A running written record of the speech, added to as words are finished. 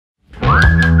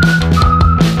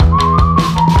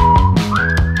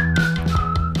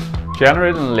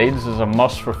Generating leads is a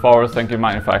must for forward-thinking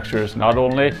manufacturers. Not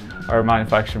only are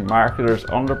manufacturing marketers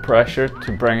under pressure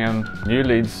to bring in new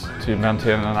leads to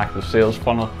maintain an active sales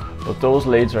funnel, but those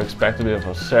leads are expected to be of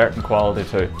a certain quality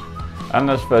too. In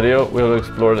this video, we will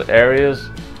explore the areas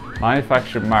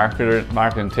manufacturing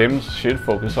marketing teams should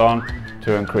focus on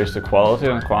to increase the quality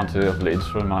and quantity of leads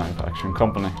for a manufacturing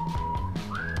company.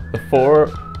 The 4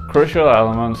 crucial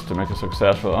elements to make a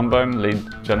successful inbound lead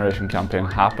generation campaign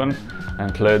happen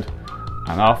include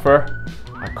an offer,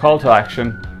 a call to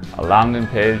action, a landing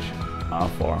page, and a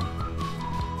form.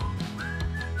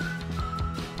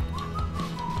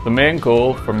 The main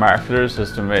goal for marketers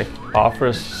is to make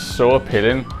offers so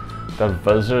appealing that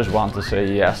visitors want to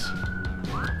say yes.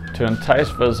 To entice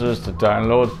visitors to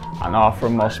download, an offer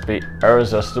must be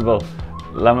irresistible,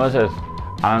 limited,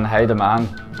 and in high demand.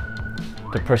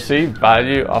 The perceived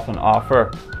value of an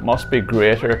offer must be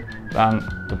greater than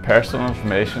the personal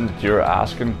information that you're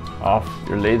asking of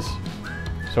your leads.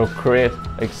 So create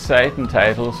exciting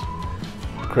titles,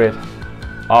 create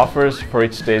offers for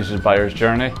each stage of the buyer's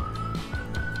journey,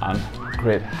 and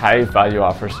create high value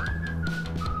offers.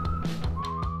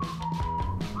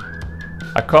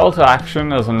 A call to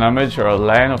action is an image or a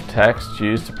line of text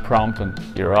used to prompt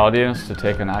your audience to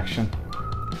take an action.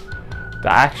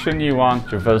 The action you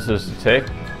want your visitors to take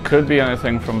could be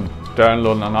anything from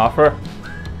downloading an offer,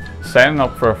 signing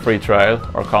up for a free trial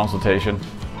or consultation.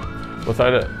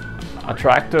 Without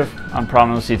attractive and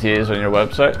prominent CTAs on your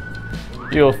website,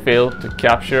 you will fail to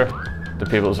capture the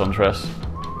people's interest.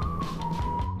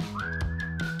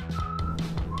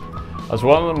 As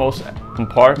one of the most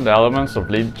important elements of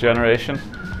lead generation,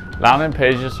 landing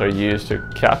pages are used to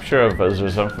capture a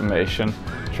visitor's information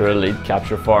through a lead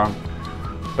capture form.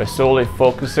 By solely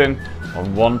focusing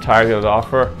on one targeted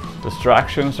offer,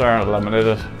 distractions are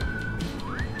eliminated,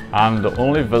 and the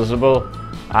only visible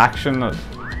action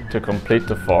to complete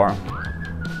the form.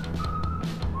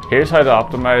 Here's how to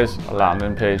optimize a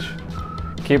landing page.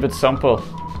 Keep it simple.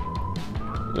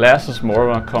 Less is more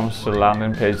when it comes to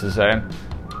landing page design.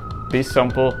 Be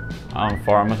simple and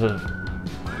informative.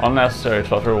 Unnecessary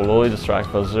clutter will only distract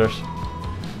visitors.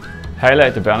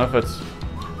 Highlight the benefits,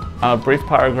 and a brief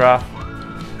paragraph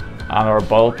and our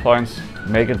bullet points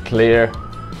make it clear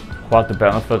what the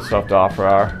benefits of the offer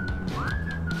are.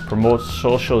 Promote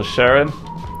social sharing.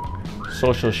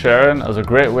 Social sharing is a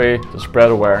great way to spread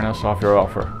awareness of your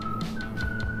offer.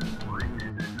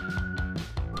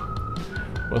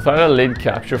 Without a lead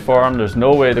capture form, there's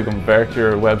no way to convert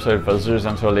your website visitors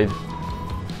into a lead.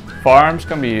 Forms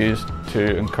can be used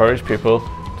to encourage people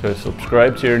to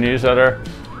subscribe to your newsletter,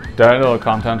 download a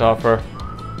content offer,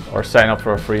 or sign up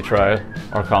for a free trial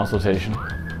or consultation.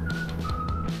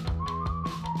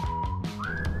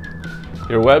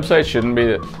 Your website shouldn't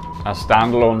be a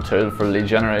standalone tool for lead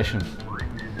generation.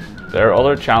 There are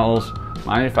other channels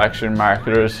manufacturing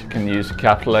marketers can use to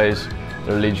capitalize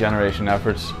their lead generation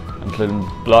efforts, including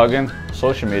blogging,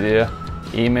 social media,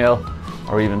 email,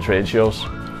 or even trade shows.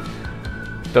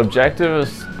 The objective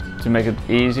is to make it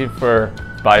easy for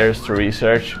buyers to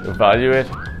research, evaluate,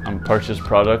 and purchase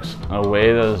products in a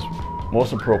way that is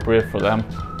most appropriate for them.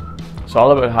 It's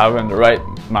all about having the right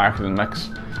marketing mix.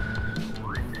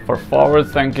 For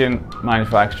forward-thinking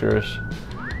manufacturers,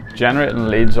 generating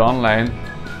leads online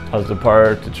has the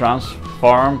power to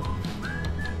transform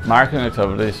marketing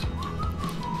activities.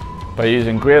 By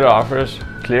using great offers,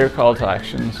 clear call to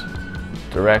actions,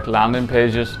 direct landing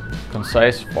pages,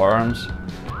 concise forums,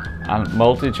 and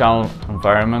multi-channel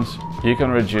environments, you can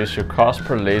reduce your cost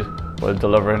per lead while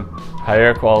delivering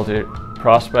higher quality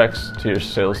prospects to your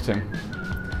sales team.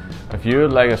 If you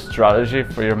would like a strategy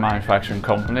for your manufacturing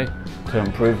company to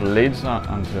improve leads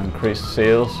and to increase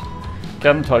sales,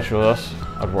 get in touch with us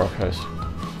at Workhouse.